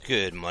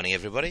Good morning,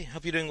 everybody.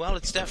 Hope you're doing well.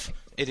 It's Steph.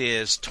 It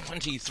is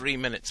 23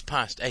 minutes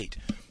past 8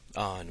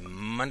 on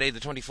Monday, the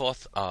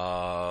 24th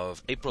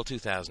of April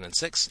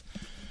 2006.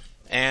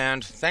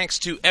 And thanks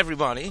to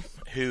everybody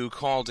who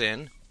called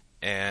in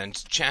and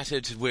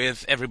chatted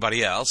with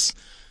everybody else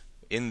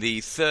in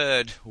the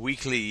third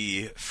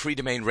weekly Free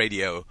Domain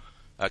Radio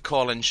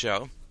call-in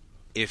show.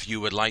 If you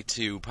would like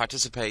to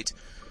participate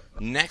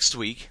next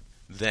week,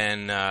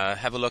 then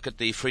have a look at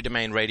the Free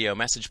Domain Radio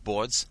message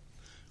boards,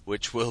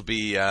 which will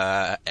be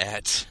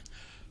at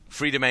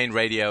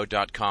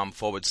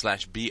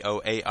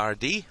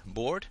freedomainradio.com/BOARD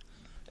board,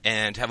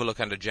 and have a look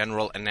under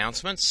general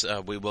announcements.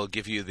 We will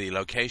give you the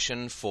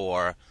location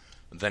for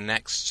the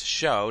next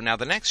show. Now,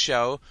 the next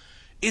show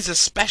is a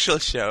special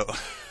show,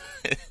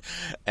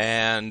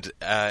 and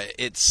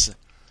it's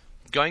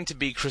going to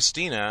be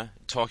Christina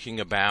talking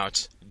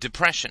about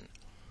depression.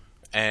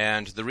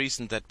 And the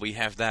reason that we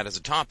have that as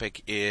a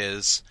topic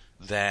is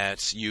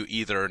that you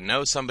either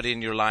know somebody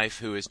in your life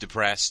who is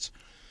depressed,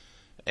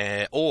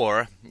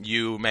 or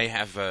you may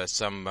have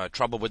some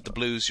trouble with the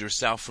blues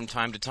yourself from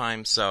time to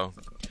time. So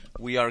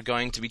we are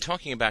going to be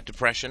talking about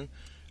depression.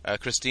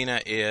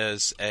 Christina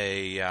is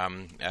a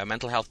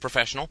mental health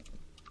professional,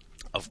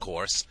 of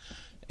course,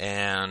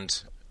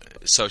 and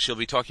so she'll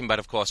be talking about,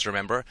 of course,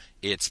 remember,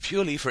 it's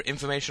purely for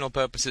informational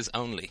purposes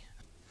only.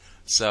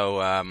 So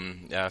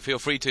feel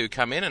free to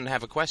come in and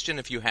have a question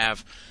if you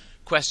have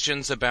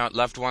questions about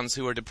loved ones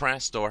who are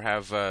depressed or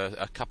have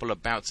a couple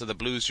of bouts of the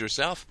blues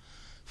yourself.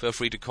 Feel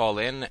free to call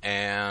in,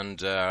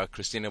 and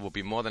Christina will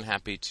be more than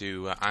happy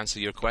to answer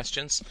your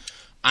questions.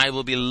 I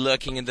will be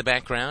lurking in the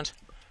background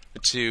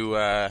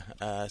to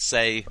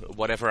say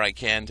whatever I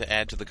can to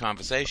add to the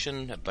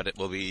conversation, but it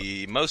will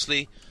be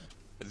mostly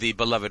the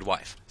beloved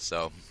wife.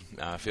 So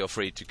feel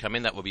free to come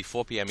in. That will be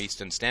 4 p.m.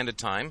 Eastern Standard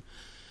Time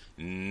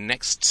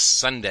next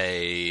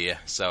Sunday.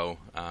 So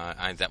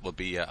that will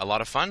be a lot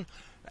of fun.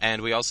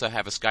 And we also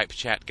have a Skype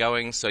chat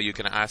going, so you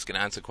can ask and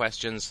answer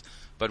questions.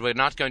 But we're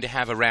not going to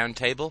have a round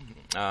table.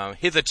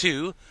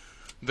 Hitherto,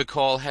 the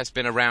call has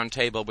been a round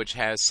table, which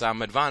has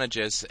some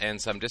advantages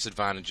and some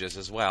disadvantages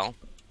as well.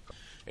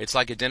 It's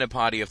like a dinner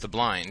party of the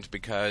blind,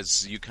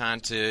 because you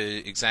can't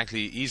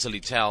exactly easily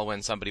tell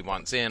when somebody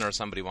wants in or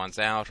somebody wants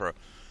out.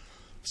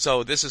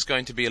 So this is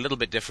going to be a little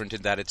bit different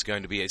in that it's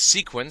going to be a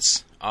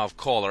sequence of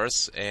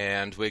callers,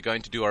 and we're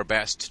going to do our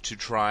best to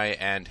try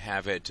and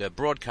have it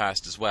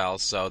broadcast as well,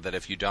 so that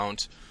if you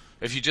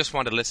just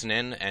want to listen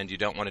in and you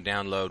don't want to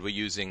download, we're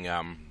using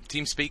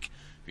TeamSpeak.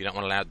 If you don't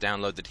want to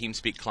download the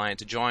TeamSpeak client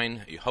to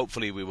join,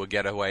 hopefully we will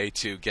get a way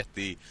to get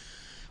the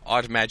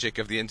odd magic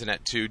of the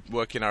internet to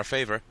work in our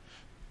favor.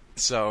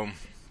 So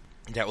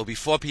that will be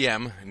 4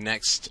 p.m.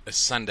 next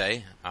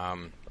Sunday.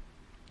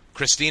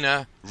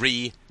 Christina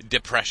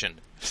Depression.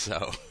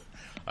 So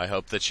I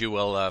hope that you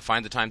will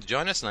find the time to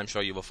join us, and I'm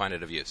sure you will find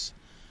it of use.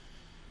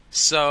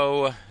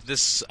 So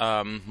this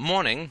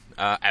morning,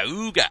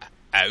 auga,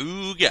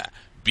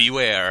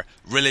 beware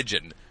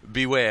religion,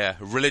 beware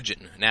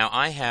religion. Now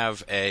I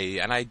have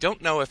and I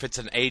don't know if it's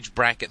an age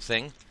bracket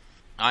thing,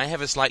 I have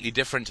a slightly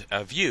different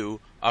view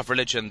of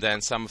religion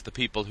than some of the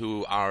people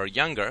who are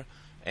younger,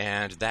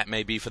 and that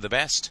may be for the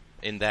best,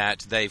 in that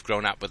they've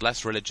grown up with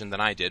less religion than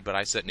I did, but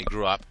I certainly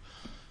grew up.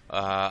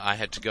 I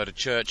had to go to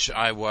church.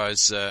 I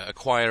was a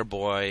choir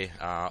boy,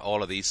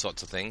 all of these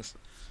sorts of things.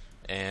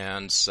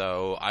 And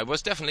so I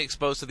was definitely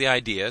exposed to the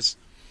ideas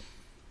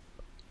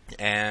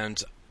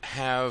and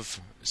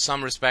have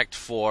some respect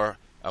for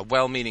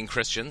well-meaning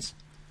Christians,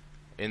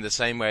 in the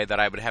same way that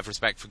I would have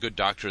respect for good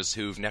doctors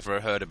who've never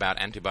heard about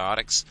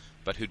antibiotics,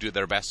 but who do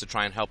their best to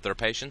try and help their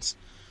patients.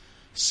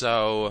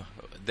 So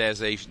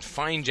there's a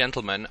fine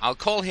gentleman, I'll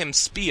call him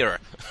Spear.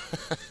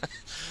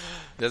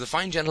 There's a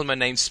fine gentleman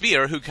named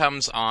Spear who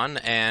comes on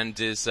and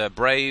is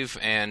brave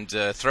and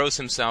throws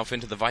himself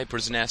into the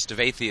viper's nest of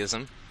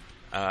atheism,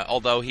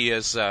 although he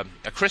is a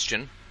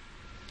Christian,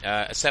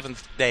 a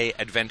Seventh-day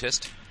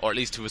Adventist, or at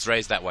least he was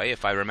raised that way,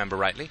 if I remember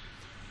rightly.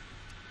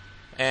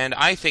 And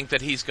I think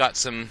that he's got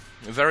some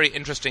very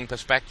interesting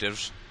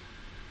perspectives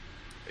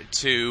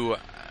to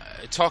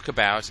talk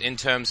about in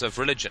terms of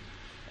religion.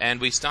 And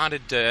we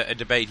started a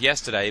debate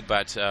yesterday,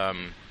 but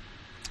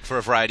for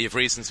a variety of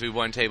reasons we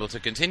weren't able to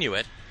continue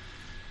it.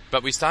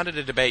 But we started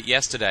a debate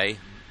yesterday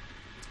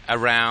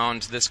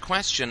around this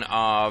question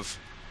of,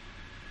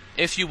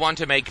 if you want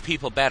to make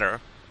people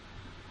better,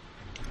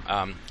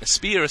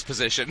 Spear's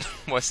position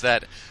was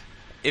that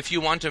if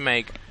you want to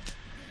make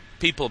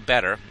people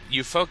better,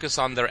 you focus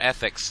on their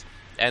ethics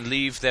and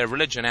leave their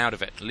religion out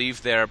of it,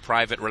 leave their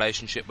private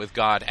relationship with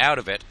God out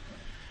of it.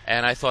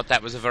 And I thought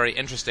that was a very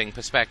interesting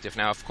perspective.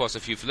 Now, of course,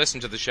 if you've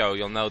listened to the show,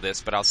 you'll know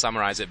this, but I'll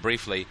summarize it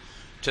briefly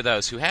to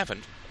those who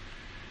haven't.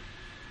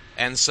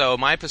 And so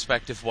my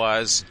perspective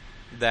was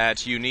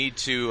that you need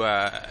to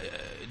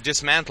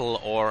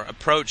dismantle or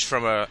approach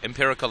from an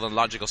empirical and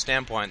logical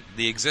standpoint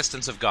the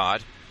existence of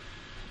God,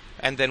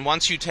 and then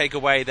once you take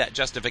away that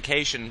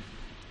justification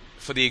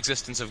for the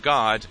existence of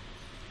God,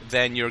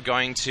 then you're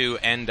going to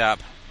end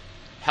up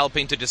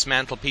helping to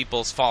dismantle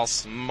people's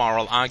false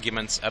moral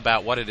arguments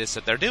about what it is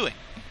that they're doing.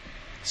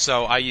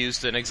 So I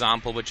used an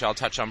example which I'll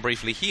touch on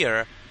briefly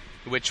here,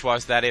 which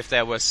was that if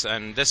there was,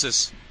 and this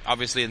is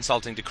obviously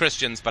insulting to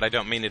Christians, but I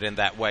don't mean it in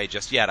that way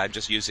just yet, I'm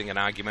just using an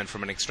argument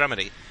from an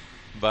extremity,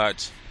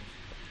 but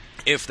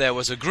if there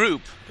was a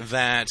group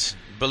that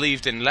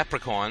believed in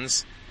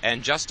leprechauns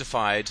and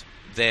justified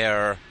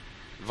their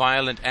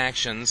violent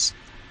actions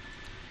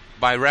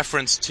by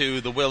reference to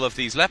the will of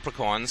these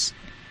leprechauns,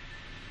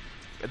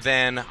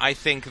 then I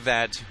think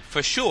that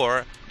for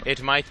sure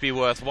it might be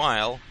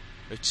worthwhile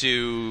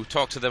to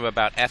talk to them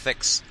about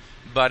ethics,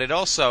 but it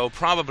also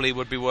probably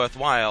would be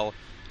worthwhile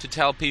to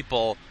tell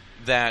people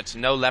that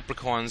no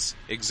leprechauns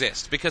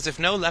exist. Because if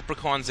no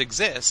leprechauns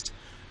exist,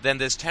 then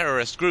this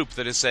terrorist group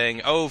that is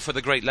saying, oh, for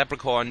the great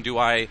leprechaun do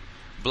I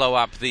blow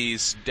up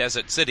these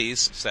desert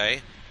cities,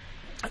 say,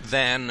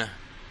 then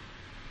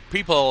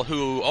people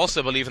who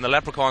also believe in the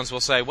leprechauns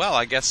will say, well,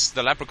 I guess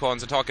the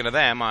leprechauns are talking to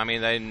them. I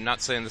mean, they're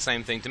not saying the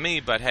same thing to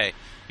me, but hey,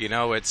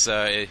 it's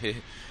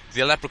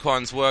the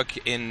leprechauns work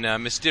in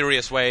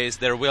mysterious ways.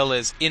 Their will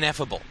is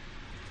ineffable.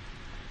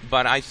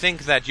 But I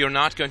think that you're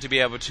not going to be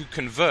able to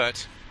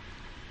convert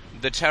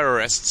the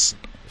terrorists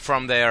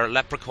from their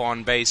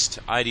leprechaun-based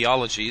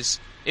ideologies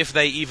if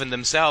they even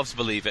themselves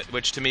believe it,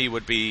 which to me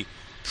would be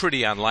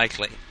pretty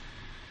unlikely.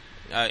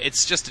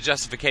 It's just a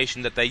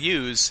justification that they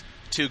use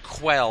to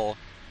quell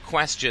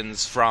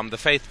questions from the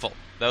faithful,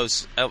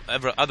 those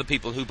other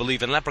people who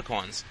believe in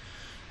leprechauns.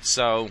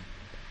 So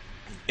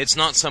it's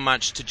not so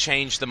much to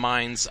change the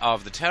minds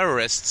of the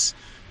terrorists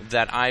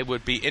that I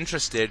would be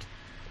interested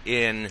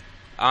in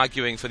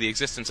arguing for the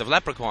existence of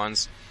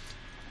leprechauns.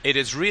 It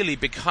is really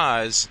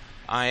because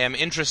I am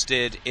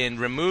interested in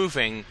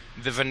removing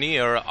the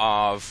veneer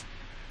of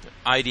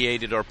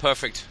ideated or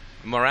perfect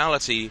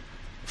morality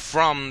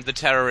from the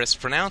terrorist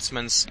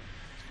pronouncements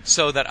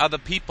so that other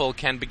people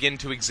can begin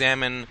to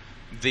examine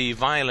the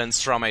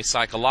violence from a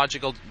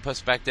psychological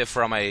perspective,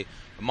 from a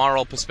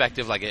moral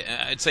perspective, like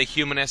I'd say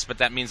humanist, but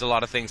that means a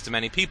lot of things to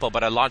many people,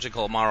 but a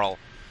logical moral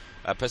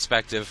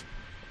perspective,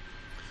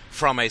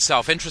 from a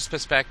self-interest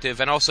perspective,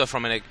 and also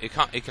from an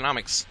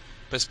economics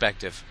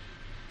perspective.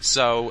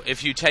 So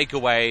if you take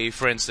away,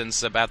 for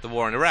instance, about the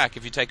war in Iraq,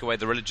 if you take away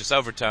the religious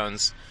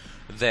overtones,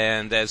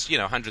 then there's,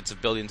 hundreds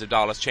of billions of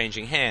dollars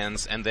changing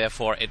hands, and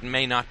therefore it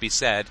may not be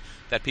said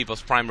that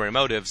people's primary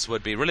motives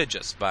would be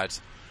religious,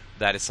 but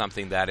that is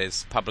something that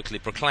is publicly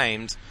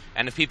proclaimed.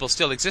 And if people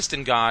still exist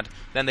in God,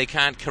 then they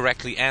can't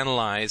correctly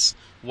analyze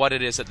what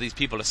it is that these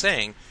people are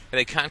saying.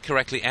 They can't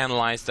correctly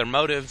analyze their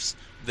motives.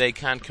 They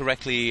can't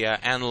correctly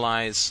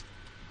analyze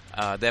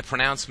their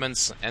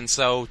pronouncements. And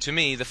so, to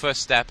me, the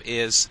first step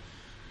is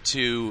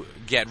to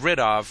get rid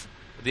of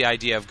the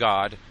idea of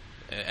God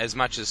as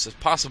much as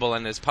possible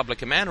and as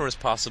public a manner as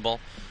possible,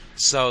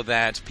 so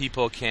that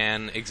people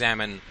can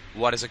examine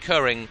what is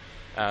occurring,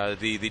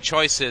 the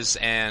choices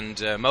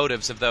and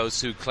motives of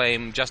those who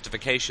claim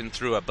justification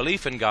through a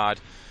belief in God.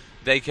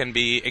 They can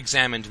be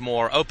examined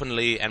more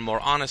openly and more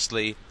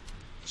honestly.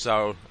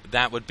 So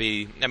that would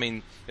be,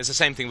 it's the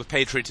same thing with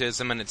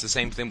patriotism, and it's the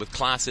same thing with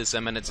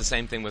classism, and it's the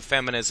same thing with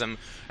feminism,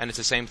 and it's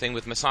the same thing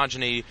with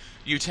misogyny.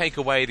 You take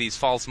away these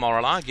false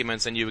moral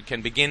arguments and you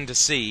can begin to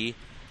see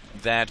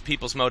that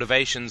people's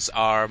motivations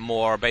are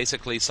more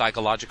basically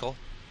psychological.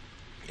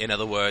 In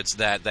other words,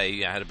 that they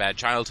had a bad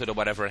childhood or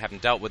whatever and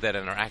haven't dealt with it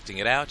and are acting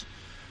it out.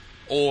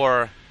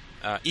 Or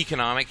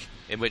economic,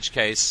 in which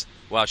case,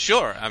 well,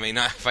 sure,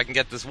 if I can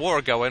get this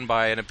war going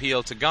by an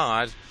appeal to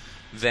God,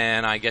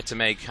 then I get to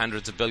make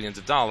hundreds of billions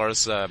of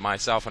dollars,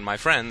 myself and my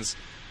friends.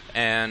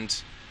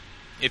 And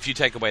if you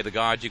take away the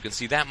God, you can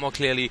see that more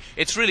clearly.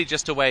 It's really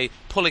just a way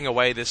pulling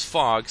away this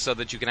fog so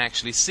that you can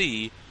actually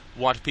see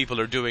what people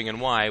are doing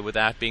and why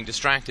without being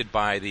distracted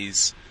by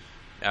these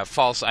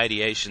false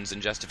ideations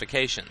and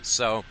justifications.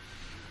 So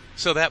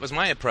that was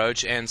my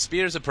approach, and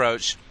Speer's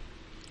approach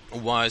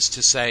was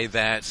to say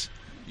that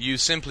you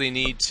simply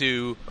need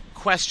to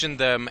question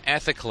them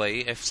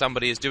ethically. If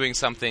somebody is doing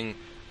something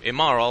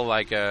immoral,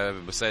 like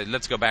say,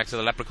 let's go back to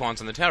the leprechauns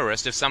and the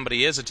terrorist. If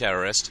somebody is a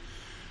terrorist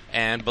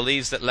and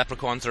believes that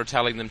leprechauns are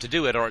telling them to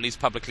do it, or at least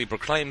publicly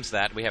proclaims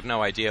that, we have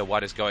no idea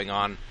what is going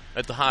on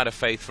at the heart of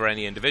faith for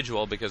any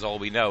individual, because all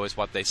we know is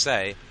what they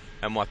say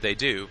and what they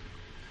do.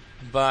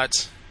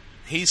 But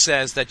he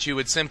says that you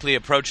would simply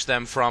approach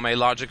them from a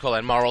logical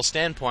and moral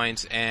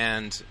standpoint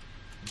and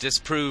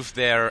disprove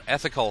their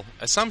ethical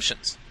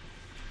assumptions.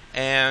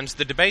 And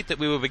the debate that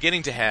we were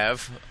beginning to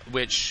have,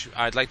 which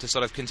I'd like to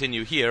sort of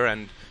continue here,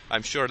 and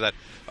I'm sure that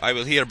I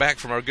will hear back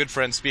from our good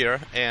friend Speer,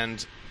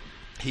 and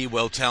he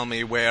will tell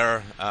me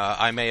where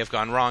I may have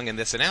gone wrong in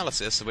this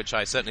analysis, which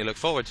I certainly look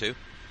forward to.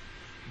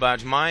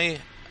 But my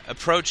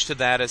approach to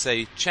that as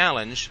a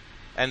challenge,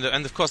 and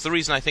of course the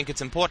reason I think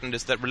it's important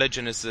is that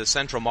religion is the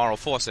central moral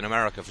force in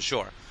America for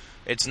sure.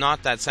 It's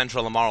not that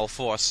central moral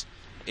force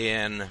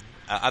in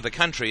other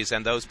countries,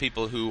 and those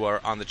people who were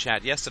on the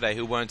chat yesterday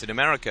who weren't in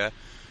America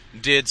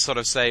did sort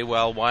of say,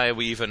 well, why are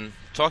we even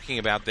talking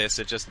about this?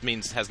 It just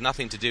has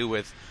nothing to do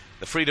with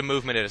the freedom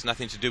movement, it has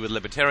nothing to do with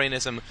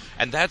libertarianism,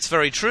 and that's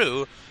very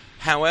true.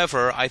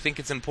 However, I think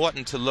it's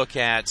important to look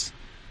at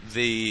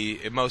the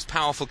most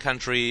powerful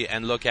country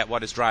and look at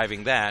what is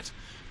driving that,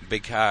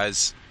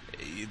 because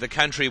the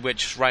country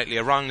which, rightly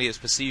or wrongly, is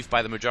perceived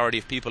by the majority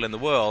of people in the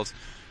world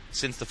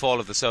since the fall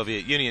of the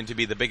Soviet Union to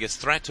be the biggest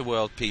threat to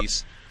world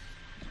peace,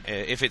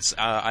 if its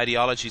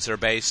ideologies are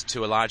based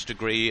to a large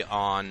degree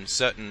on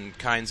certain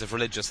kinds of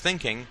religious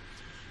thinking,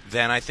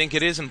 then I think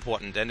it is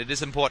important, and it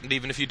is important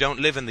even if you don't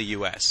live in the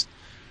U.S.,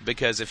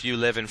 because if you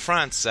live in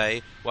France,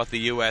 say, what the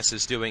U.S.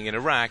 is doing in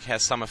Iraq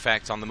has some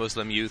effect on the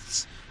Muslim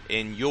youths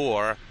in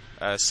your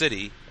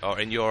city or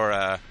in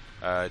your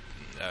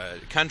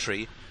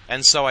country.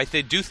 And so I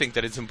do think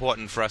that it's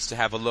important for us to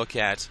have a look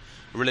at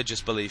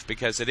religious belief,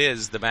 because it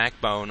is the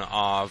backbone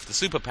of the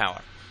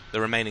superpower, the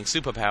remaining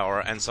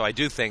superpower. And so I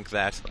do think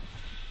that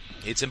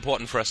it's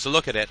important for us to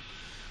look at it,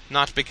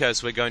 not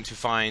because we're going to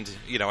find,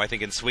 I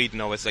think in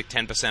Sweden it's like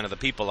 10% of the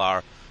people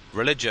are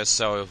religious,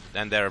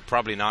 and they're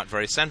probably not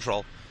very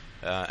central,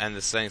 and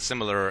the same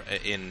similar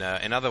in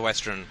other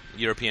Western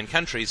European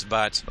countries,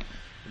 but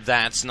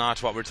that's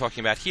not what we're talking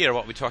about here.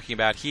 What we're talking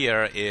about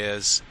here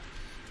is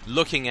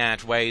looking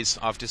at ways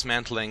of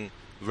dismantling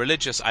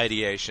religious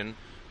ideation,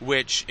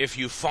 which, if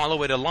you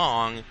follow it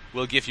along,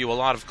 will give you a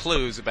lot of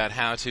clues about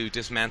how to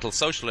dismantle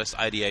socialist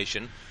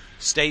ideation,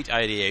 state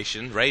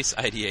ideation, race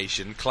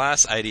ideation,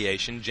 class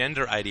ideation,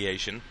 gender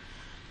ideation.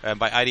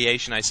 By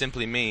ideation, I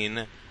simply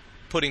mean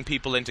putting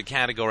people into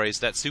categories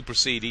that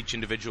supersede each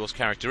individual's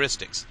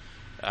characteristics.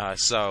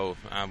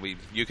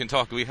 You can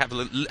talk. We have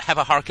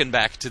a harken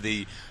back to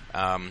the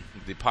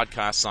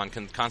podcasts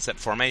on concept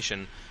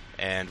formation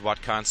and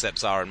what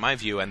concepts are, in my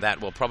view, and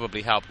that will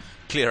probably help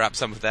clear up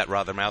some of that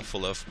rather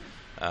mouthful of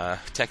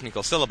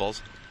technical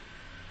syllables.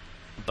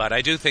 But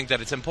I do think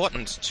that it's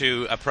important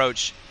to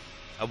approach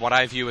what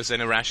I view as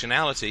an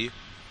irrationality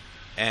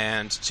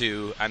and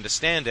to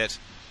understand it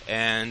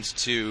and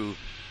to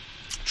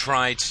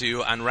try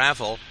to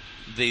unravel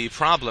the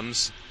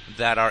problems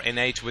that are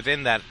innate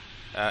within that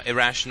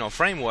irrational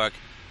framework,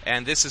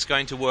 and this is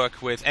going to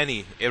work with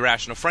any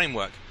irrational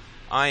framework.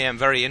 I am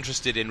very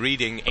interested in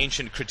reading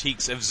ancient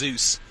critiques of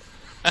Zeus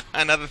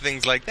and other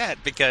things like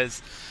that,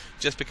 because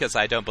just because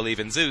I don't believe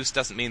in Zeus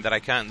doesn't mean that I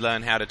can't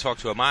learn how to talk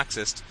to a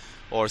Marxist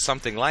or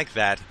something like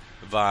that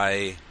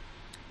by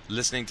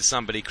listening to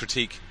somebody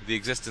critique the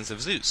existence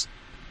of Zeus.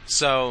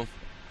 So,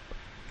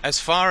 as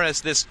far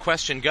as this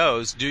question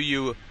goes, do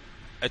you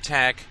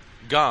attack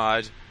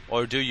God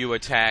or do you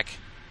attack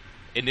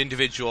an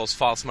individual's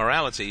false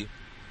morality?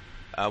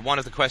 One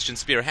of the questions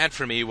Speer had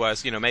for me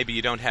was, maybe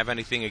you don't have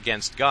anything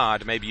against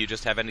God, maybe you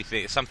just have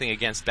something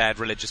against bad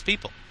religious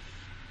people.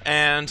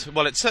 And,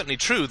 well, it's certainly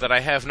true that I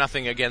have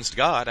nothing against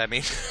God. I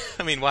mean,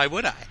 why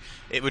would I?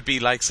 It would be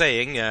like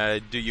saying,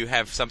 do you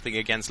have something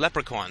against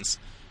leprechauns?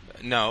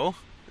 No,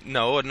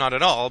 not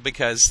at all,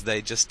 because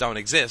they just don't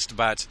exist.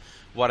 But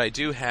what I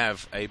do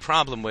have a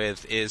problem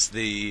with is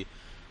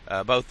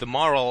both the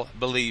moral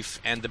belief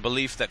and the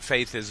belief that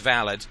faith is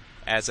valid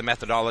as a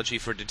methodology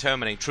for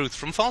determining truth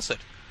from falsehood.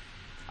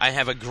 I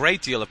have a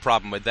great deal of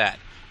problem with that.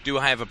 Do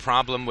I have a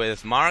problem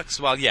with Marx?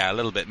 Well, yeah, a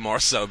little bit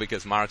more so,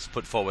 because Marx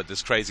put forward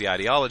this crazy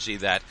ideology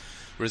that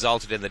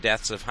resulted in the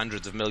deaths of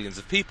hundreds of millions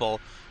of people,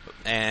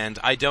 and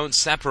I don't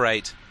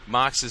separate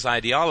Marx's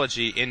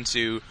ideology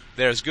into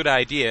there's good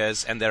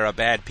ideas and there are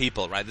bad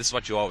people, right? This is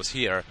what you always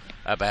hear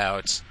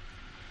about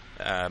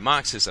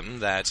Marxism,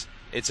 that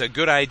it's a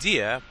good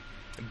idea,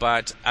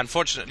 but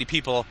unfortunately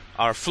people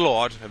are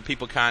flawed and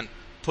people can't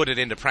put it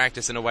into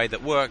practice in a way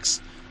that works,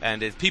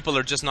 and people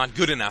are just not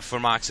good enough for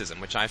Marxism,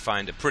 which I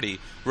find a pretty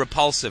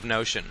repulsive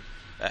notion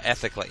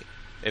ethically.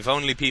 If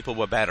only people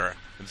were better,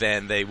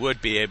 then they would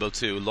be able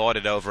to lord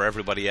it over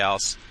everybody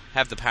else,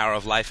 have the power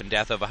of life and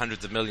death over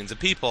hundreds of millions of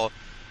people,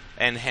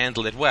 and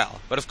handle it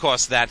well. But of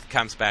course that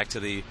comes back to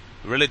the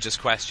religious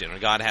question.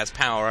 God has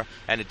power,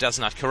 and it does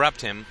not corrupt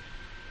him,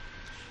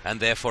 and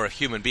therefore if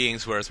human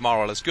beings were as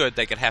moral as good,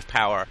 they could have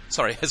power.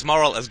 As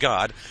moral as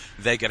God,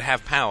 they could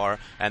have power,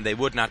 and they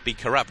would not be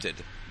corrupted.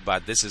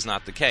 But this is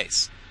not the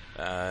case.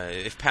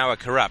 If power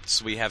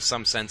corrupts, we have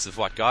some sense of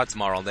what God's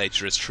moral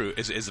nature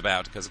is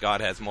about, because God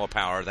has more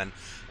power than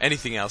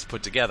anything else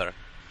put together.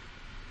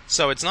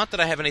 So it's not that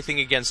I have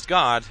anything against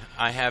God.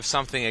 I have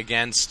something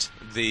against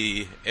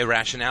the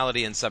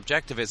irrationality and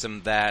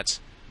subjectivism that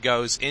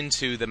goes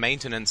into the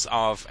maintenance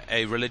of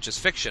a religious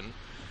fiction.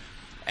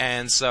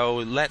 And so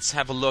let's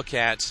have a look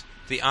at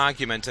the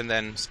argument, and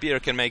then Speer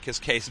can make his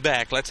case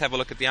back. Let's have a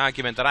look at the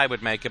argument that I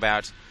would make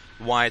about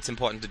why it's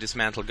important to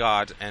dismantle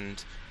God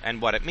and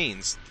what it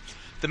means.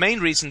 The main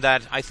reason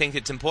that I think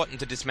it's important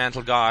to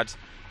dismantle God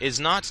is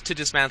not to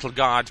dismantle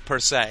God per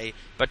se,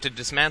 but to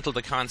dismantle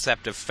the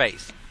concept of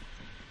faith.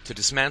 To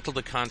dismantle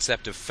the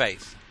concept of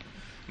faith.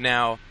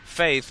 Now,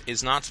 faith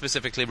is not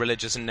specifically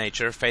religious in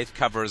nature. Faith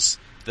covers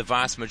the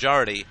vast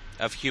majority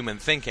of human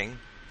thinking,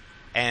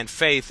 and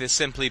faith is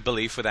simply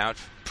belief without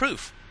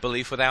proof,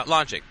 belief without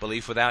logic,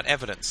 belief without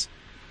evidence.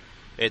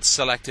 It's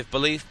selective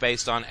belief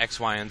based on X,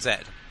 Y, and Z.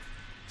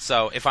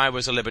 So if I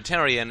was a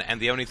libertarian and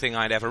the only thing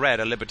I'd ever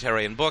read are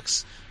libertarian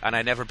books, and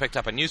I never picked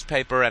up a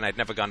newspaper, and I'd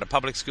never gone to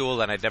public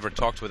school, and I'd never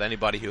talked with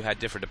anybody who had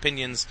different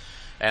opinions,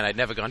 and I'd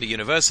never gone to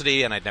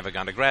university, and I'd never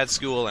gone to grad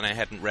school, and I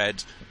hadn't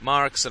read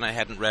Marx, and I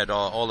hadn't read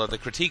all of the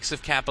critiques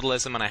of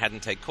capitalism, and I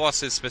hadn't taken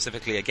courses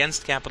specifically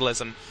against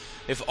capitalism,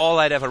 if all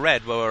I'd ever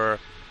read were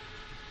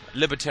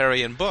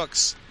libertarian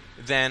books,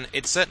 then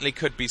it certainly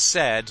could be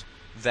said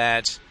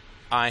that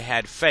I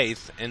had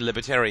faith in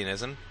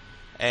libertarianism,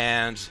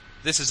 and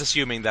this is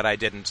assuming that I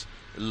didn't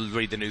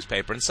read the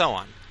newspaper and so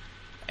on.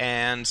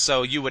 And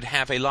so you would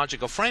have a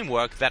logical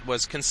framework that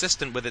was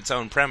consistent with its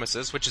own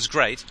premises, which is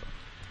great.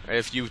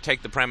 If you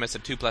take the premise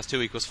that 2 +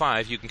 2 =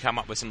 5, you can come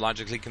up with some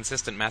logically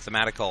consistent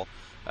mathematical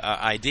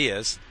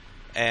ideas.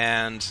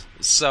 And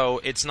so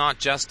it's not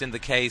just in the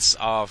case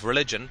of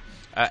religion.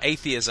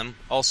 Atheism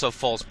also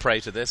falls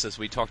prey to this, as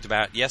we talked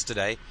about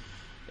yesterday.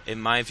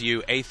 In my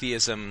view,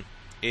 atheism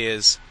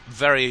is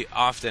very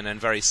often and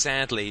very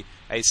sadly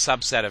a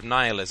subset of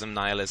nihilism.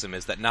 Nihilism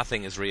is that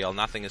nothing is real,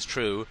 nothing is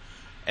true,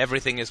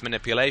 everything is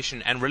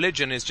manipulation, and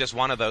religion is just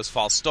one of those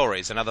false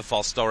stories. Another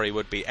false story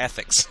would be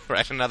ethics,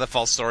 right? Another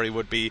false story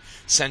would be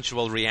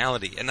sensual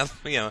reality.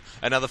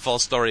 Another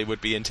false story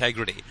would be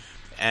integrity.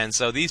 And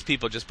so these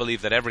people just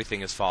believe that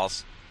everything is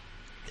false,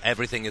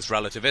 everything is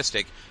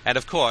relativistic, and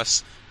of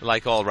course,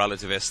 like all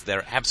relativists,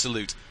 they're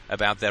absolute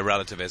about their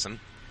relativism.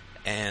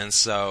 And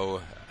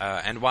so,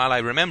 and while I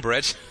remember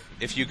it,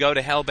 if you go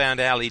to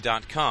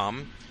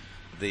hellboundalley.com,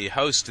 the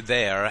host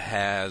there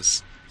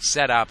has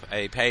set up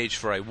a page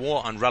for a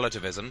war on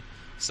relativism.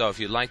 So if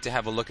you'd like to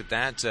have a look at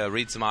that,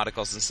 read some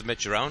articles and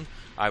submit your own,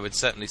 I would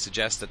certainly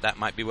suggest that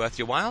might be worth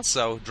your while.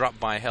 So drop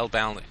by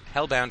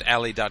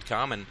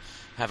hellboundalley.com and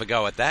have a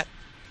go at that.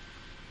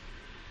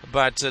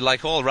 But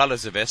like all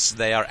relativists,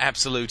 they are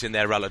absolute in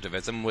their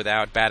relativism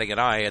without batting an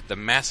eye at the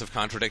massive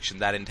contradiction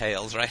that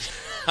entails, right?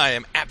 I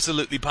am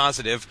absolutely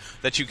positive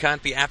that you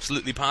can't be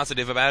absolutely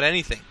positive about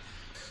anything.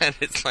 And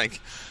it's like,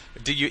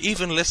 do you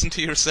even listen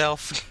to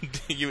yourself?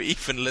 Do you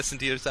even listen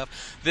to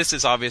yourself? This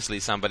is obviously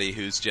somebody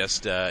who's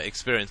just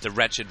experienced a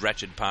wretched,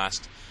 wretched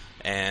past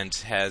and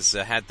has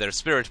had their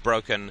spirit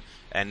broken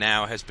and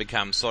now has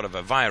become sort of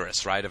a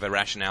virus, right, of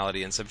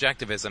irrationality and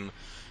subjectivism,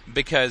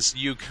 because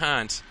you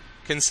can't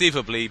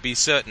conceivably be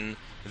certain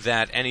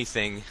that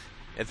everything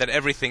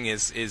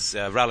is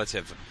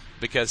relative,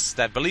 because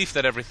that belief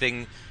that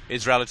everything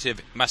is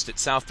relative must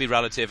itself be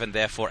relative, and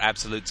therefore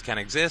absolutes can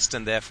exist,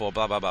 and therefore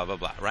blah blah blah blah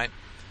blah, right?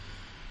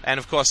 And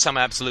of course some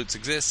absolutes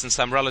exist and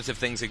some relative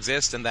things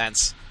exist, and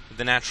that's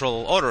the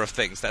natural order of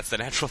things. That's the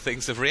natural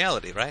things of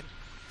reality, right?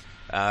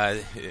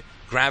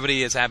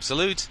 Gravity is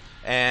absolute,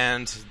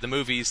 and the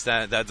movies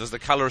the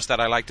colors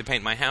that I like to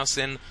paint my house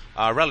in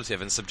are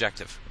relative and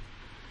subjective.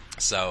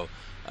 So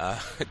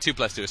 2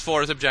 + 2 =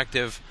 4 is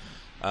objective.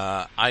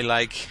 I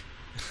like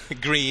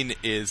green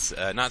is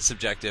not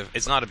subjective.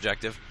 It's not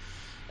objective.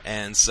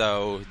 And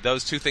so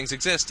those two things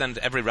exist, and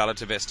every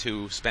relativist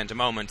who spent a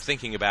moment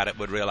thinking about it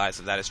would realize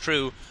that is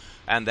true,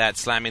 and that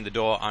slamming the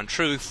door on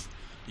truth,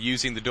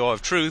 using the door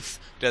of truth,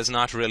 does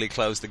not really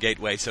close the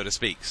gateway, so to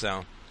speak.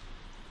 So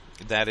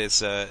that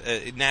is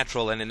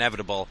natural and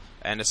inevitable,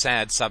 and a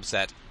sad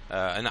subset.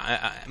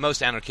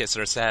 Most anarchists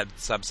are a sad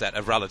subset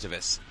of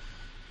relativists.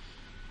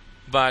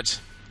 But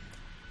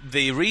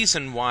the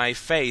reason why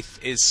faith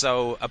is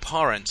so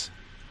abhorrent,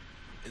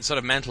 sort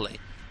of mentally,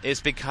 is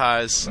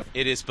because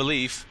it is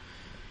belief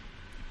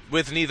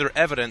with neither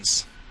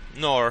evidence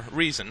nor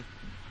reason,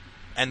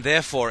 and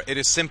therefore it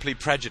is simply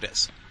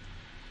prejudice.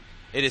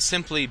 It is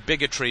simply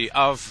bigotry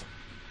of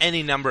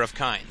any number of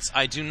kinds.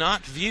 I do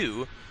not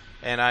view,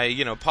 and I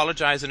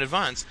apologize in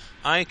advance,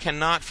 I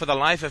cannot for the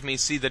life of me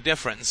see the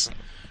difference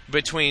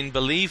between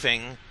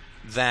believing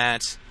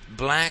that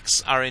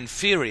blacks are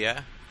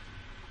inferior,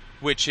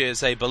 which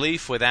is a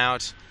belief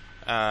without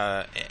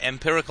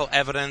empirical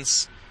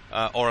evidence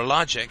or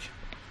logic,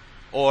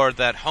 or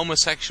that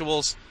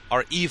homosexuals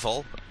are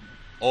evil,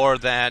 or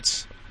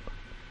that,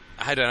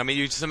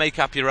 you just make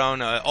up your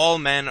own, all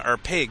men are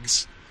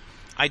pigs.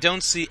 I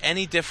don't see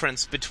any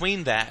difference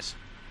between that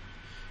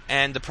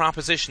and the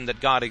proposition that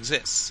God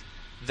exists.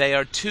 They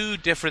are two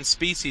different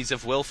species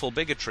of willful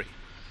bigotry,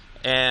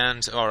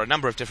 or a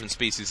number of different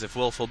species of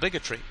willful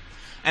bigotry.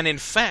 And in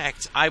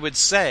fact, I would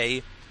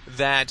say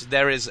that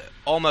there is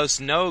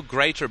almost no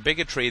greater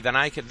bigotry that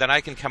I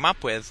can come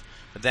up with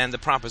than the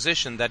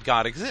proposition that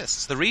God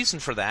exists. The reason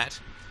for that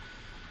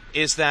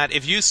is that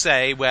if you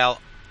say, well,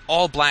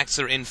 all blacks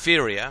are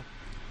inferior,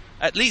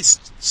 at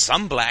least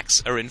some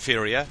blacks are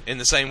inferior in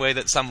the same way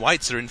that some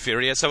whites are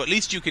inferior, so at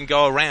least you can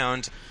go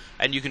around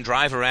and you can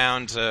drive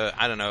around,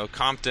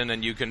 Compton,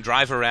 and you can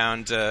drive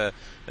around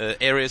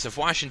areas of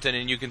Washington,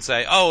 and you can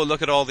say, oh,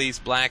 look at all these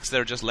blacks,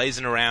 they're just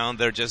lazing around,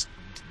 they're just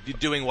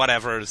doing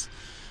whatever's.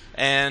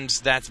 And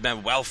that's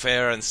about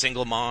welfare and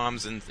single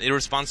moms and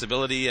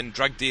irresponsibility and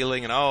drug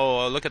dealing, and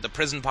look at the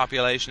prison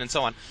population and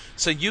so on.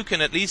 So you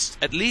can at least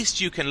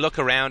you can look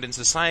around in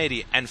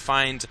society and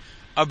find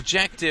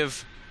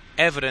objective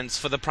evidence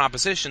for the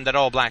proposition that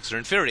all blacks are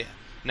inferior.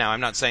 Now,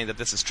 I'm not saying that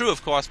this is true,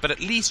 of course, but at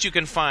least you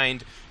can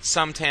find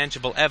some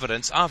tangible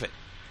evidence of it.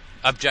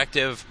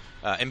 Objective,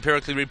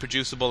 empirically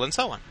reproducible, and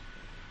so on.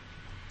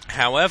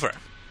 However,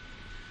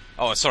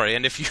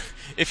 and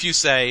if you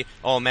say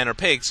all men are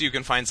pigs, you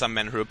can find some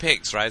men who are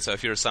pigs, right? So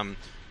if you're some,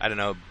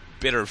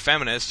 bitter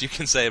feminist, you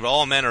can say, well,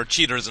 all men are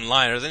cheaters and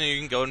liars, and you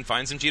can go and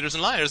find some cheaters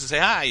and liars and say,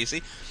 hi, you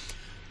see.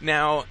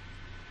 Now,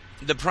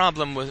 the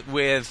problem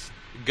with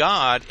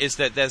God is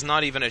that there's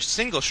not even a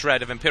single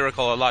shred of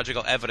empirical or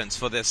logical evidence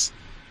for this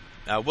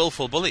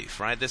willful belief,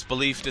 right? This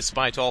belief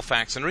despite all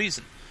facts and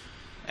reason.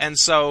 And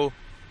so,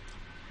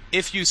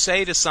 if you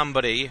say to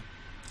somebody,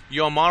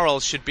 your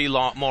morals should be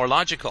more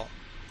logical,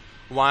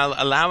 while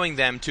allowing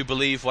them to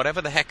believe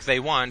whatever the heck they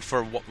want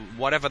for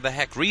whatever the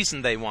heck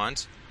reason they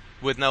want,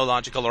 with no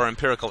logical or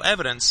empirical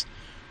evidence,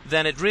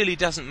 then it really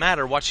doesn't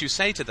matter what you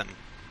say to them.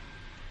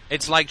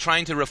 It's like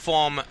trying to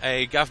reform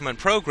a government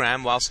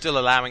program while still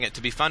allowing it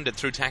to be funded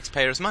through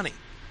taxpayers' money.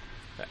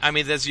 I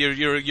mean,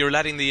 you're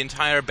letting the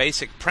entire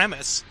basic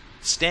premise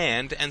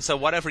stand, and so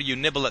whatever you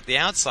nibble at the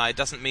outside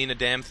doesn't mean a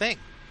damn thing.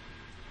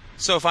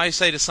 So if I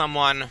say to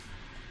someone,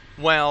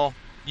 well,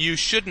 you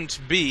shouldn't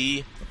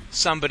be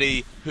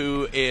somebody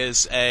who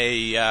is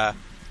a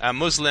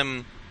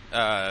Muslim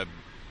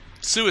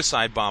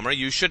suicide bomber,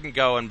 you shouldn't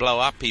go and blow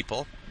up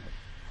people,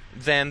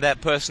 then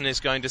that person is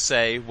going to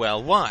say,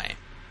 well, why?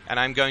 And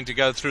I'm going to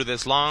go through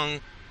this long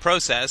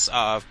process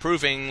of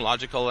proving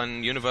logical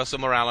and universal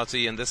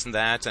morality and this and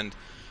that, and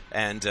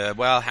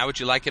well, how would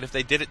you like it if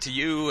they did it to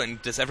you,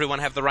 and does everyone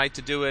have the right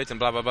to do it, and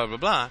blah, blah, blah, blah,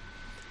 blah.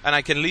 And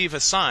I can leave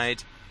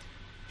aside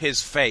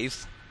his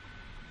faith.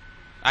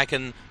 I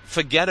can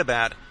forget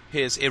about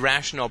his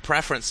irrational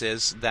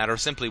preferences that are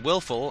simply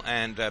willful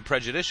and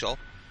prejudicial,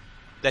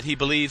 that he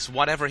believes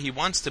whatever he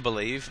wants to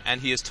believe,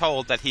 and he is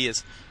told that he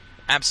is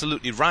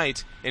absolutely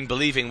right in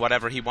believing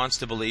whatever he wants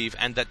to believe,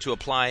 and that to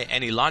apply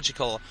any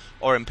logical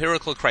or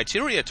empirical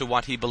criteria to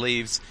what he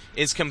believes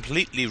is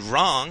completely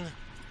wrong,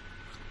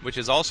 which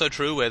is also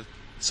true with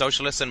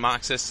socialists and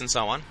Marxists and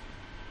so on,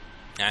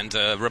 and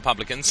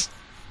Republicans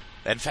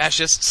and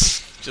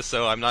fascists, just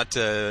so I'm not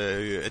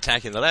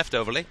attacking the left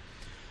overly.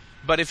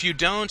 But if you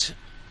don't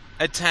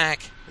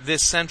attack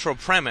this central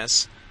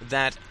premise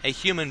that a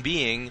human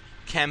being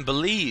can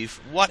believe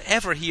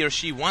whatever he or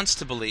she wants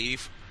to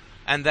believe,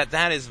 and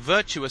that is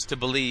virtuous to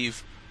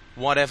believe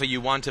whatever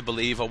you want to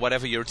believe or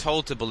whatever you're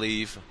told to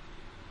believe,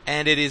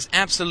 and it is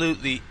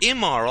absolutely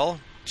immoral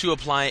to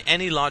apply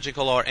any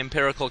logical or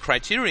empirical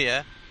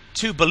criteria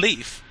to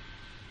belief.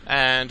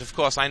 And of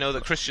course I know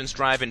that Christians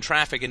drive in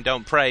traffic and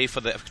don't pray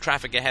for the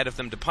traffic ahead of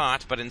them to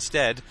part, but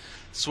instead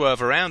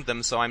swerve around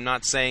them, so I'm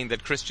not saying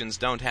that Christians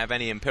don't have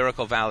any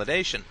empirical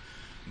validation.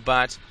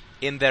 But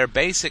in their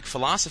basic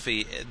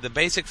philosophy, the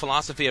basic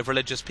philosophy of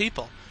religious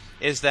people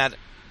is that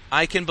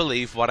I can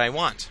believe what I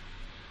want.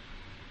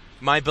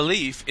 My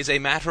belief is a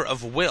matter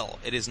of will.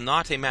 It is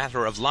not a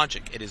matter of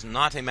logic. It is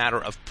not a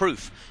matter of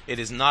proof. It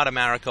is not a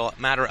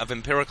matter of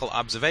empirical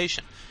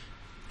observation.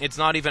 It's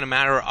not even a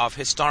matter of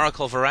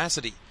historical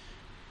veracity.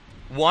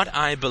 What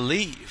I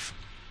believe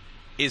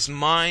is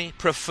my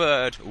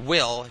preferred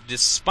will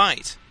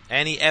despite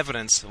any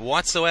evidence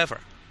whatsoever.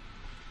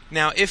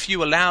 Now, if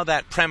you allow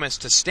that premise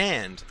to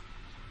stand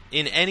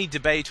in any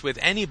debate with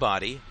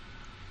anybody,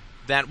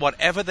 that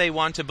whatever they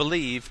want to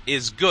believe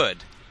is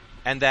good,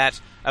 and that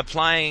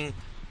applying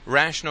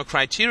rational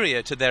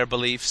criteria to their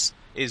beliefs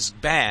is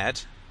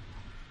bad,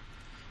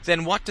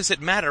 then what does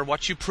it matter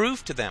what you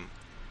prove to them?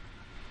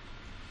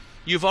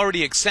 You've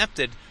already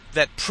accepted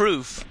that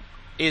proof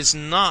is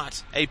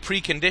not a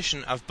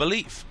precondition of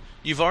belief.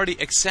 You've already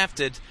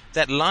accepted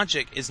that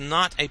logic is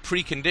not a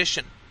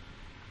precondition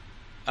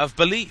of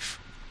belief.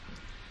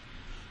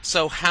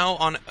 So how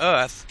on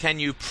earth can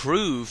you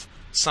prove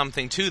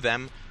something to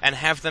them and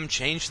have them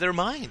change their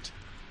mind?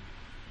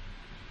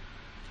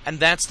 And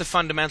that's the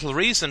fundamental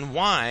reason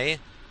why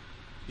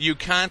you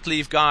can't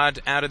leave God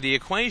out of the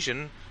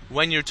equation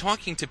when you're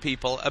talking to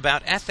people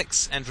about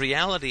ethics and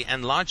reality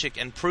and logic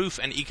and proof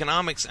and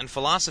economics and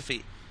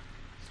philosophy.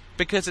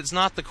 Because it's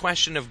not the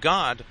question of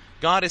God.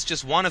 God is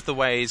just one of the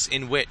ways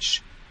in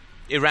which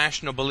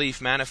irrational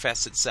belief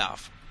manifests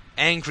itself.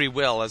 Angry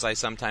will, as I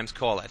sometimes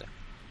call it.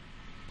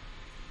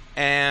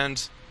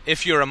 And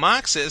if you're a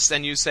Marxist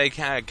and you say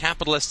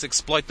capitalists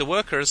exploit the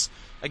workers,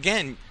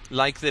 again,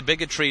 like the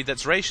bigotry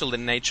that's racial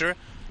in nature,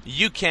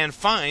 you can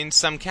find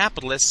some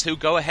capitalists who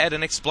go ahead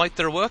and exploit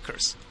their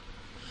workers.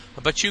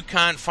 But you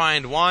can't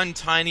find one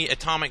tiny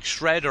atomic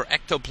shred or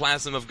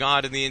ectoplasm of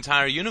God in the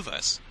entire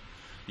universe.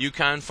 You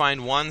can't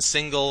find one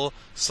single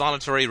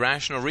solitary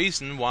rational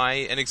reason why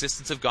an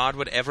existence of God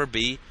would ever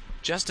be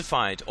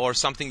justified or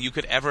something you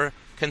could ever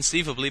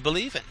conceivably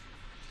believe in.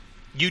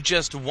 You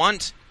just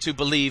want to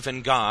believe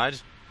in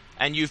God,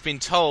 and you've been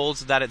told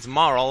that it's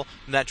moral,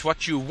 that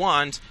what you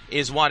want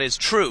is what is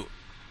true.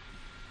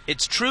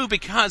 It's true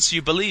because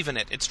you believe in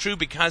it. It's true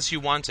because you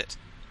want it.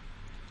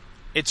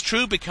 It's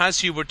true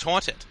because you were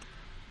taught it.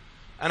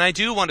 And I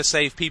do want to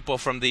save people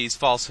from these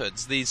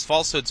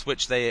falsehoods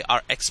which they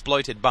are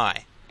exploited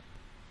by.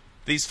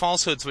 these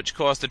falsehoods which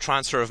cause the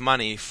transfer of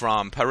money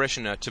from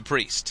parishioner to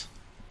priest.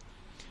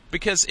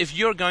 Because if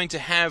you're going to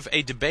have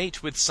a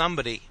debate with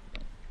somebody,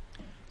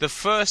 the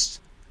first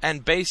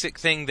and basic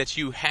thing that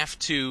you have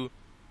to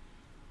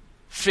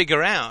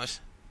figure out,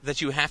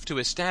 that you have to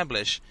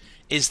establish,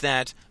 is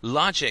that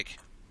logic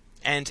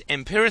and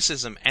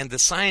empiricism and the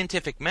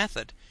scientific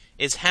method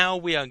is how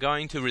we are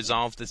going to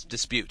resolve this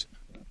dispute.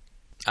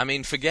 I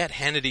mean, forget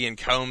Hannity and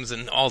Combs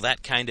and all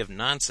that kind of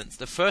nonsense.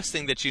 The first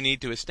thing that you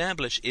need to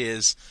establish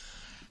is,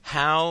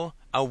 how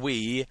are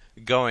we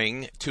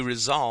going to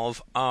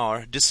resolve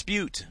our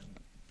dispute?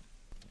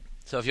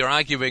 So if you're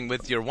arguing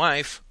with your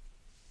wife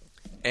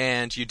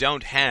and you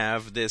don't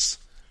have this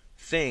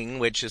thing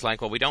which is like,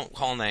 well, we don't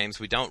call names,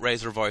 we don't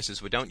raise our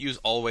voices, we don't use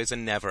always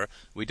and never,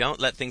 we don't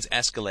let things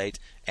escalate,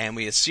 and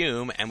we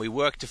assume and we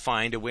work to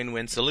find a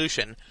win-win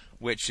solution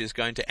which is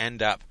going to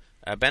end up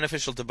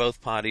beneficial to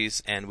both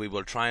parties, and we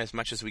will try as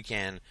much as we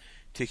can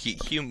to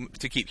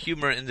keep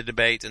humor in the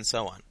debate and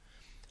so on.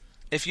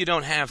 If you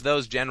don't have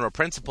those general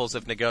principles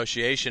of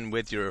negotiation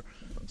with your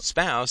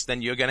spouse,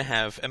 then you're going to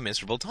have a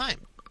miserable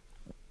time.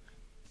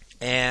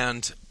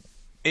 And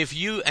if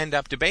you end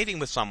up debating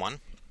with someone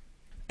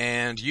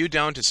and you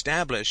don't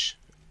establish,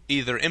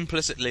 either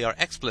implicitly or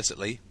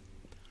explicitly,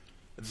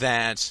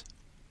 that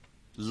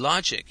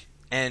logic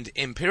and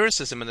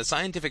empiricism and the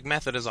scientific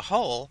method as a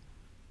whole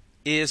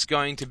is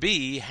going to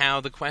be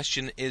how the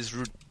question is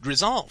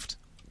resolved,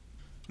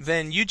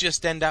 then you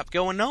just end up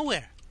going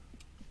nowhere.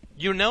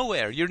 You're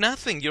nowhere. You're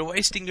nothing. You're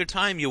wasting your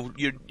time.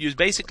 You're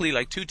basically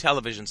like two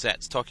television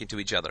sets talking to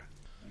each other.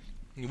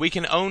 We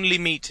can only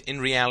meet in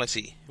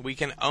reality. We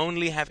can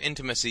only have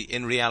intimacy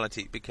in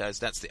reality, because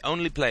that's the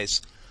only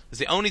place, it's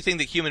the only thing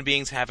that human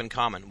beings have in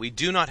common. We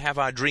do not have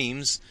our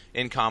dreams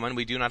in common.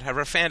 We do not have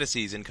our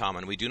fantasies in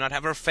common. We do not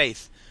have our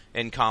faith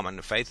in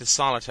common. Faith is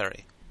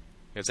solitary,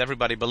 because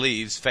everybody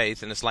believes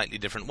faith in a slightly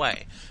different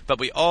way. But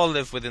we all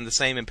live within the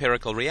same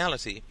empirical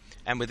reality.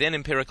 And within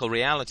empirical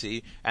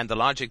reality and the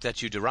logic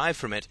that you derive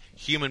from it,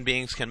 human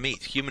beings can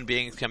meet. Human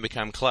beings can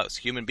become close.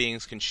 Human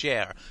beings can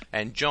share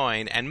and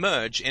join and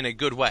merge in a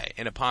good way,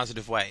 in a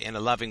positive way, in a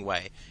loving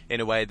way,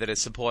 in a way that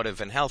is supportive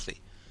and healthy.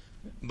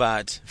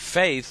 But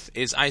faith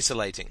is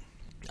isolating.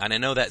 And I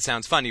know that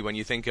sounds funny when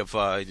you think of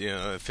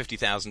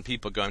 50,000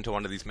 people going to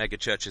one of these mega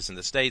churches in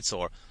the States,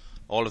 or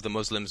all of the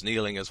Muslims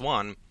kneeling as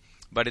one,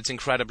 but it's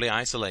incredibly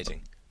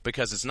isolating.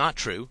 Because it's not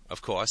true,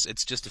 of course.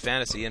 It's just a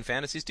fantasy, and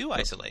fantasies do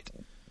isolate.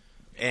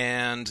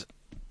 And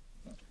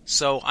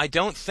so I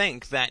don't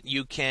think that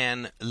you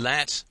can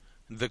let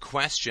the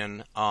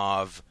question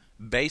of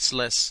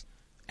baseless,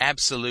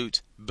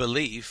 absolute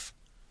belief,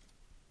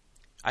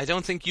 I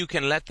don't think you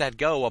can let that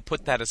go or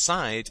put that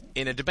aside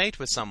in a debate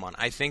with someone.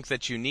 I think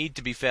that you need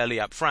to be fairly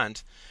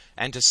upfront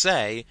and to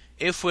say,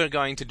 if we're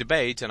going to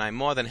debate, and I'm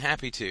more than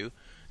happy to,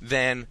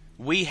 then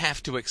we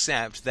have to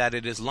accept that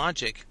it is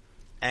logic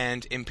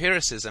and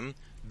empiricism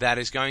that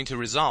is going to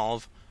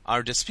resolve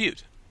our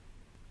dispute.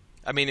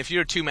 I mean, if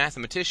you're two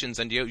mathematicians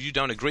and you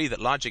don't agree that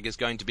logic is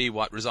going to be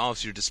what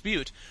resolves your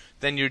dispute,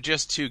 then you're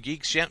just two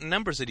geeks shouting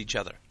numbers at each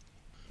other.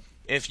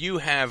 If you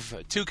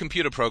have two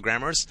computer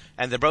programmers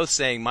and they're both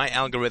saying my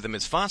algorithm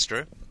is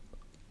faster,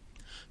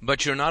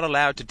 but you're not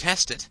allowed to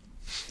test it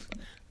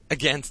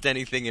against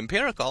anything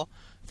empirical,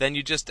 then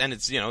you just, and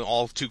it's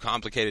all too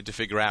complicated to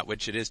figure out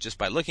which it is just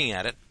by looking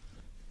at it,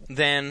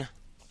 then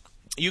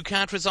you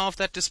can't resolve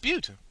that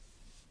dispute.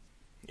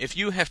 If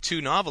you have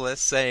two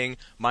novelists saying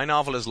my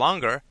novel is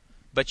longer,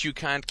 but you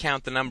can't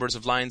count the numbers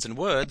of lines and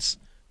words,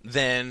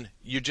 then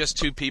you're just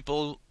two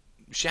people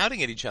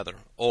shouting at each other,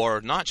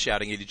 or not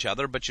shouting at each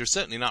other, but you're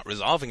certainly not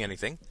resolving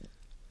anything.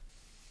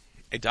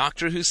 A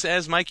doctor who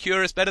says my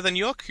cure is better than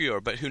your cure,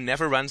 but who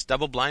never runs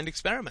double-blind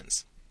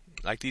experiments,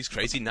 like these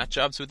crazy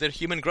nutjobs with their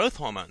human growth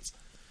hormones.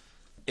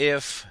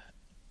 If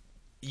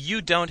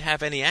you don't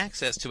have any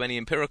access to any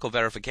empirical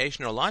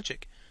verification or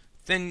logic,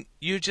 then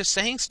you're just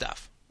saying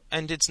stuff,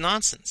 and it's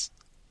nonsense.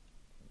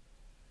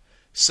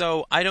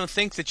 So I don't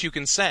think that you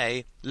can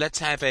say, let's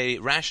have a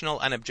rational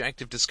and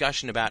objective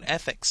discussion about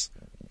ethics,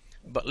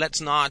 but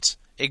let's not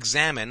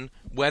examine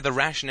whether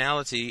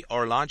rationality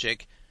or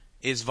logic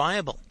is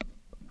viable.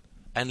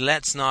 And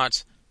let's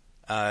not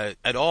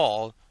at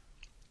all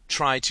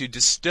try to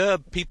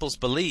disturb people's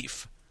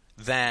belief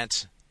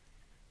that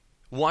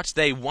what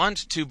they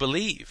want to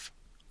believe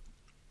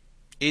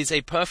is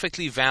a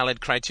perfectly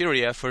valid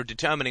criteria for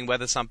determining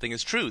whether something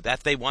is true. That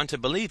they want to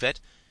believe it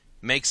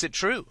makes it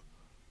true.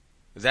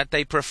 That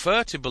they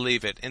prefer to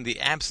believe it in the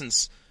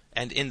absence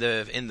and in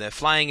the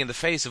flying in the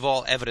face of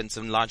all evidence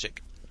and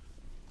logic.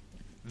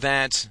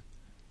 That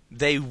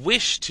they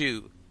wish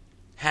to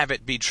have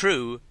it be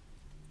true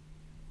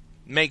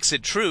makes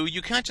it true.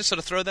 You can't just sort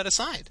of throw that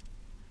aside,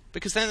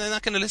 because then they're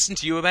not going to listen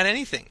to you about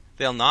anything.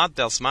 They'll nod,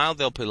 they'll smile,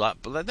 they'll pull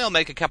up, they'll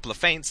make a couple of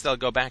feints, they'll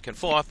go back and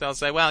forth, they'll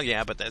say, well,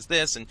 yeah, but there's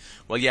this, and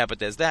well, yeah, but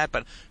there's that,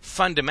 but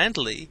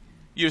fundamentally,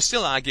 you're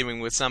still arguing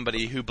with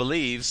somebody who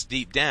believes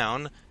deep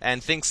down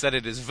and thinks that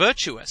it is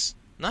virtuous.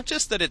 Not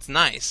just that it's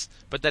nice,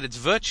 but that it's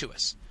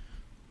virtuous.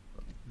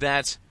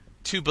 That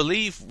to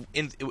believe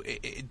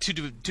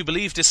to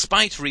believe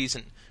despite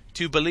reason,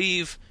 to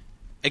believe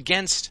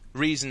against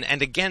reason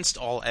and against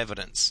all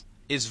evidence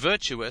is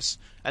virtuous,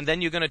 and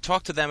then you're going to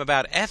talk to them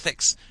about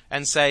ethics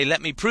and say,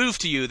 let me prove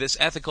to you this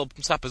ethical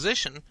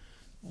supposition,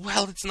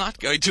 well, it's not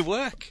going to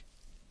work.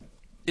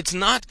 It's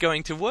not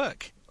going to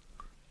work.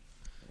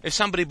 If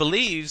somebody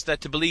believes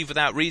that to believe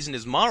without reason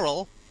is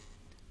moral,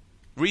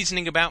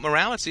 reasoning about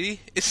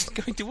morality isn't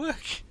going to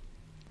work.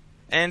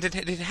 And it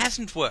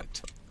hasn't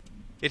worked.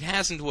 It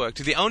hasn't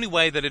worked. The only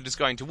way that it is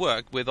going to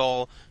work, with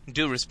all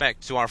due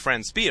respect to our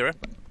friend Speer,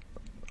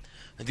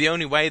 the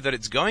only way that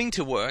it's going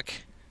to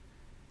work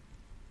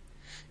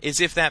is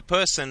if that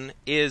person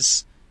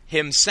is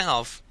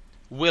himself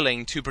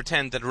willing to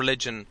pretend that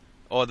religion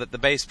or that the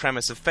base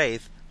premise of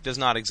faith does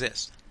not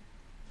exist.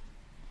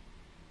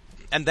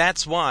 And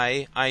that's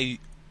why I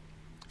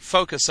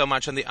focus so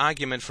much on the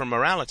argument from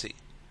morality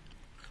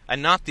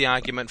and not the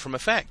argument from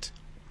effect.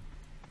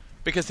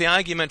 Because the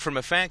argument from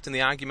effect and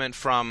the argument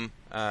from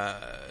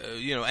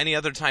any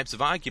other types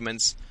of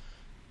arguments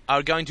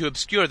are going to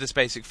obscure this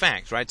basic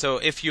fact, right? So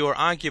if you're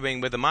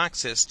arguing with a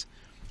Marxist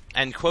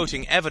and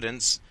quoting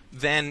evidence,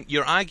 then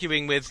you're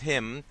arguing with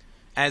him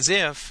as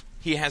if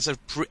he has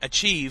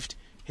achieved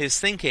his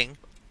thinking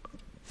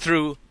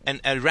through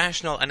a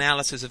rational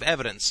analysis of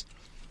evidence.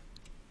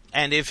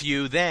 And if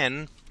you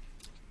then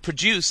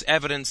produce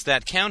evidence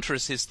that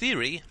counters his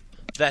theory,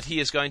 that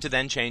he is going to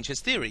then change his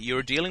theory.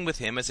 You're dealing with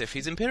him as if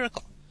he's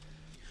empirical.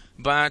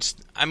 But,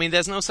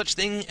 there's no such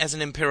thing as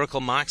an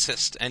empirical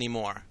Marxist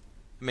anymore.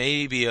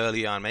 Maybe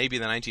early on, maybe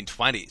in the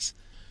 1920s.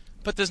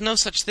 But there's no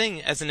such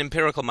thing as an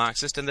empirical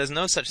Marxist, and there's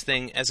no such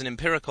thing as an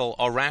empirical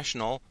or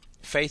rational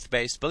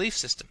faith-based belief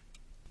system.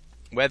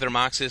 Whether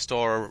Marxist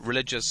or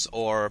religious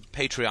or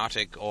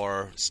patriotic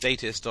or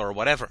statist or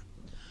whatever.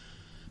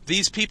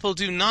 These people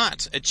do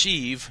not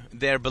achieve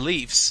their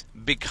beliefs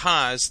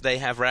because they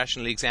have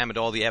rationally examined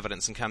all the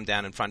evidence and come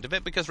down in front of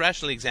it, because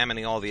rationally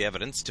examining all the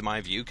evidence, to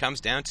my view,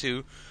 comes down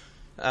to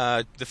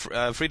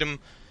the freedom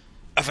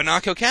of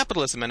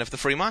anarcho-capitalism and of the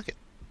free market.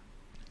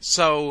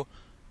 So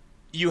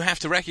you have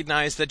to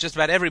recognize that just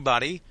about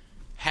everybody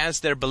has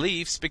their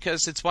beliefs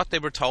because it's what they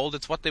were told,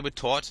 it's what they were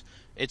taught,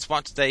 it's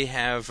what they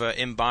have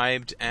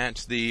imbibed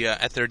at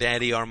their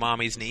daddy or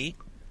mommy's knee.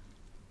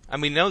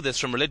 And we know this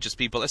from religious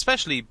people,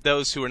 especially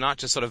those who are not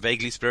just sort of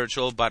vaguely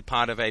spiritual, but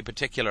part of a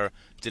particular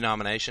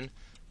denomination,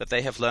 that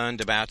they have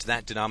learned about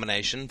that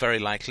denomination, very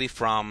likely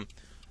from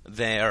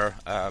their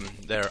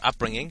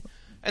upbringing.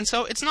 And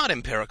so it's not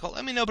empirical.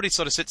 Nobody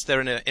sort of sits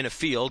there in a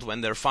field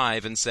when they're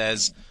 5 and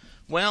says,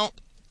 well,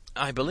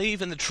 I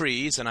believe in the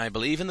trees, and I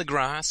believe in the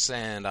grass,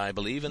 and I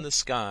believe in the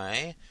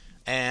sky,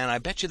 and I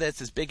bet you there's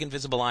this big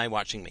invisible eye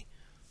watching me.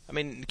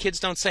 Kids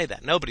don't say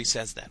that. Nobody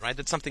says that, right?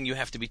 That's something you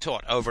have to be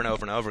taught over and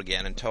over and over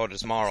again, and taught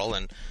as moral,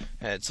 and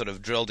it's sort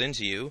of drilled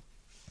into you.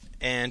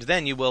 And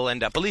then you will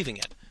end up believing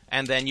it.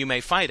 And then you may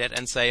fight it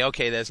and say,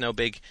 okay, there's no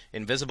big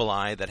invisible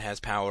eye that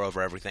has power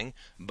over everything,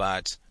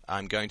 but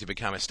I'm going to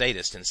become a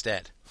statist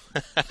instead.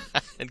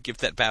 And give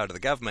that power to the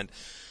government.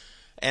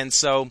 And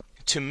so,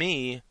 to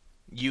me,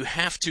 you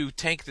have to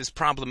take this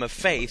problem of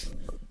faith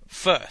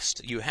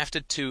first. You have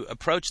to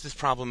approach this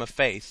problem of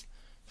faith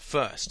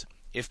first.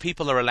 If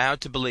people are allowed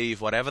to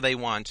believe whatever they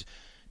want,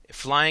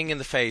 flying in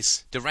the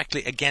face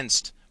directly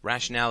against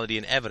rationality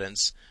and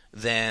evidence,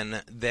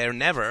 then they're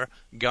never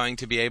going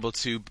to be able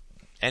to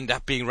end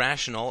up being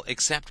rational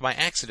except by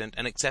accident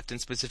and except in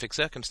specific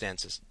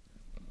circumstances.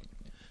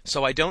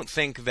 So I don't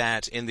think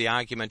that in the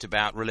argument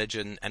about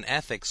religion and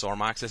ethics or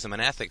Marxism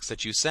and ethics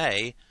that you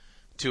say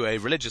to a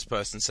religious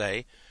person,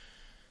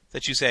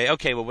 that you say,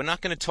 okay, well, we're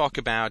not going to talk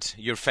about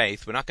your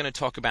faith. We're not going to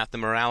talk about the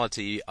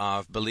morality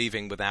of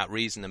believing without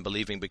reason and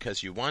believing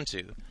because you want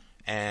to.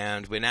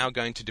 And we're now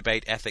going to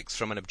debate ethics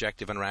from an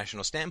objective and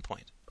rational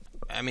standpoint.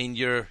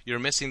 You're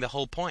missing the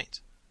whole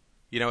point.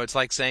 It's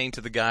like saying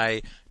to the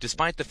guy,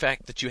 despite the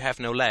fact that you have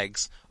no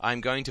legs, I'm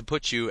going to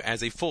put you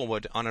as a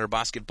forward on our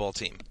basketball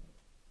team.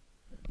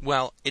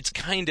 Well, it's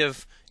kind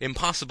of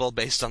impossible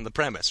based on the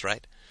premise,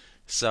 right?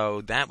 So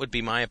that would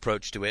be my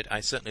approach to it. I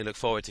certainly look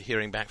forward to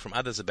hearing back from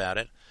others about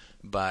it.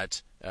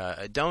 But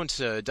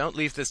don't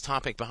leave this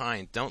topic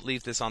behind. Don't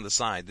leave this on the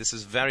side. This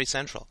is very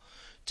central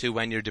to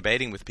when you're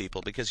debating with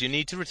people, because you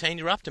need to retain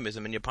your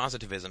optimism and your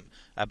positivism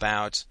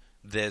about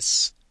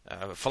this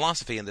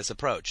philosophy and this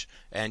approach.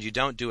 And you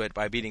don't do it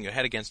by beating your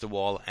head against a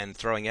wall and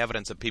throwing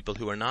evidence at people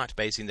who are not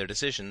basing their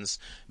decisions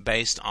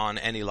based on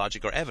any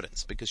logic or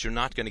evidence, because you're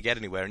not going to get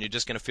anywhere, and you're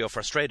just going to feel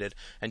frustrated,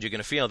 and you're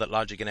going to feel that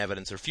logic and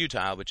evidence are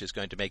futile, which is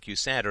going to make you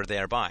sadder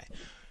thereby.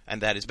 And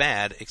that is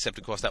bad, except,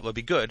 of course, that will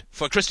be good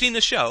for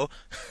Christina's show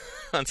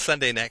on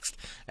Sunday next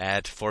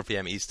at 4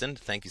 p.m. Eastern.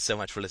 Thank you so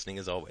much for listening,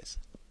 as always.